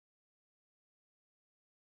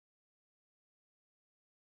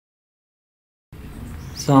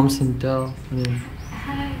Something tell me.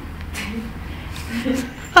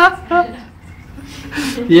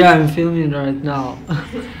 Yeah, I'm filming right now.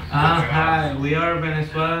 Hi, we are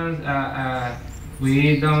Venezuelans.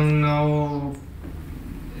 We don't know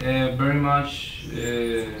very much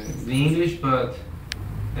the English, but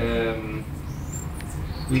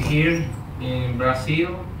we here in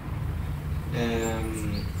Brazil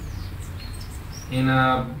um, in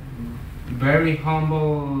a very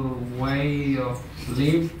humble way of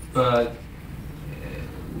live, but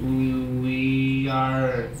we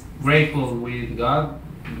are grateful with God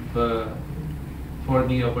but for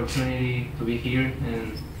the opportunity to be here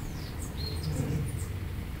and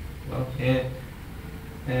well, yeah.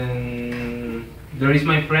 And there is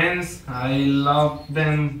my friends. I love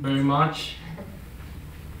them very much.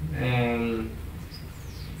 And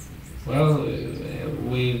well,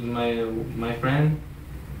 with my friend,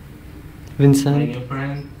 my Vincent. new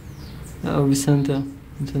friend. Oh, Vicente.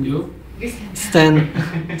 You?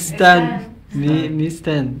 Stan. Stan. Me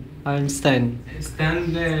Stan. I'm Stan.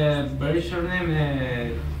 Stan, the very short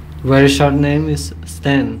name. Very short name is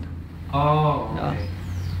Stan. Oh, Yeah. okay.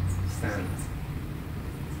 Stan.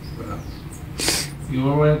 Well, you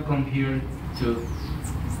are welcome here too.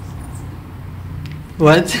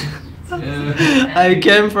 What? I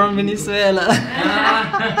came from Venezuela.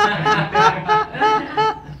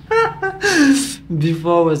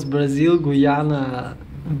 Before was Brazil, Guyana,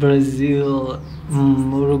 Brazil,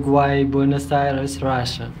 Uruguay, Buenos Aires,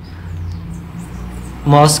 Russia.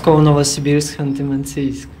 Moscow, Novosibirsk,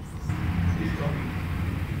 Khanty-Mansiysk.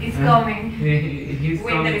 It's coming. He's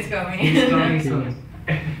Winter coming. is coming. He's coming soon.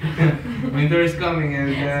 Winter is coming,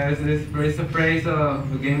 and there's a phrase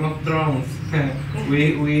of Game of Thrones.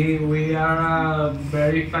 we are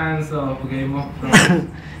very fans of Game of Thrones.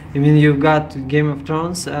 I mean, you got Game of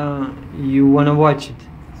Thrones, you wanna watch it.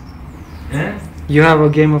 Eh? You have a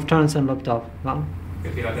Game of Thrones on laptop, no?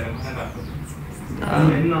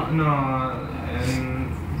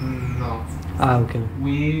 No. Ah, okay.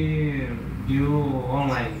 We view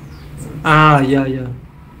online. Ah, yeah.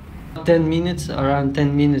 10 minutes, around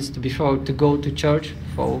 10 minutes before to go to church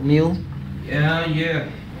for meal. Yeah.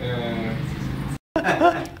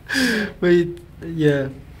 Wait, yeah.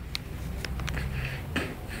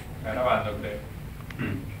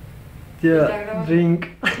 Yeah,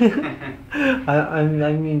 drink. I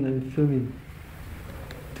mean, I'm filming.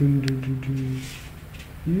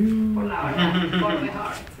 You. For the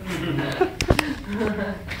heart.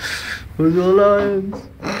 For the lions.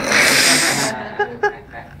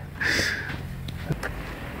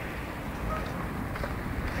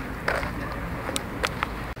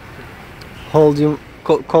 Hold you.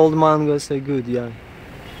 Cold mangoes are good, yeah. Yeah,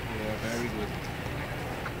 very good.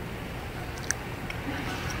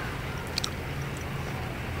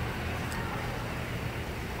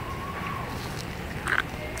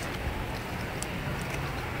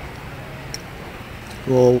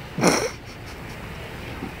 Whoa.